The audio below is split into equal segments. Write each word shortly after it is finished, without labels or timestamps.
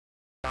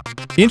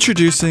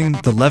Introducing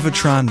the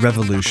Levitron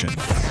Revolution.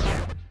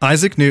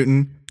 Isaac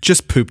Newton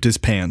just pooped his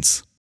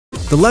pants.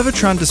 The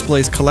Levitron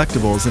displays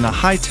collectibles in a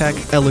high-tech,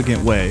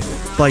 elegant way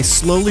by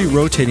slowly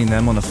rotating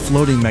them on a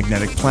floating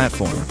magnetic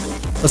platform.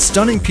 A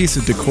stunning piece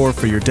of decor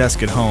for your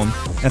desk at home,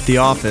 at the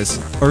office,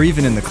 or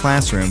even in the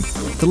classroom,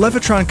 the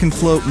Levitron can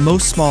float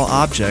most small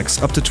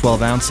objects up to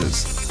 12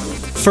 ounces.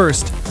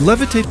 First,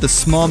 levitate the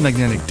small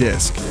magnetic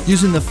disc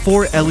using the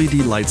 4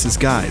 LED lights as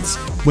guides.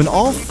 When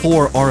all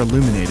 4 are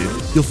illuminated,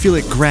 you'll feel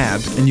it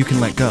grab and you can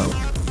let go.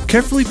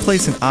 Carefully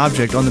place an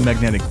object on the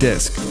magnetic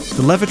disc.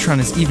 The Levitron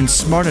is even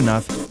smart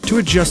enough to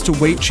adjust to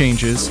weight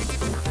changes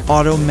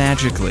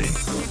auto-magically.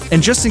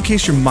 And just in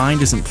case your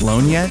mind isn't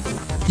blown yet,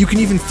 you can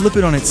even flip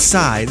it on its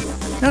side.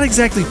 Not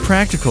exactly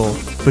practical,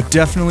 but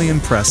definitely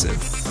impressive.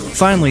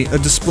 Finally, a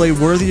display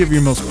worthy of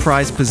your most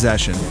prized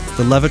possession,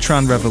 the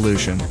Levitron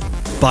Revolution.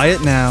 Buy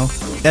it now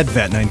at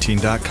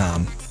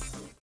vat19.com.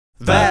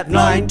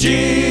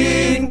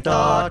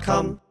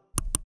 vat19.com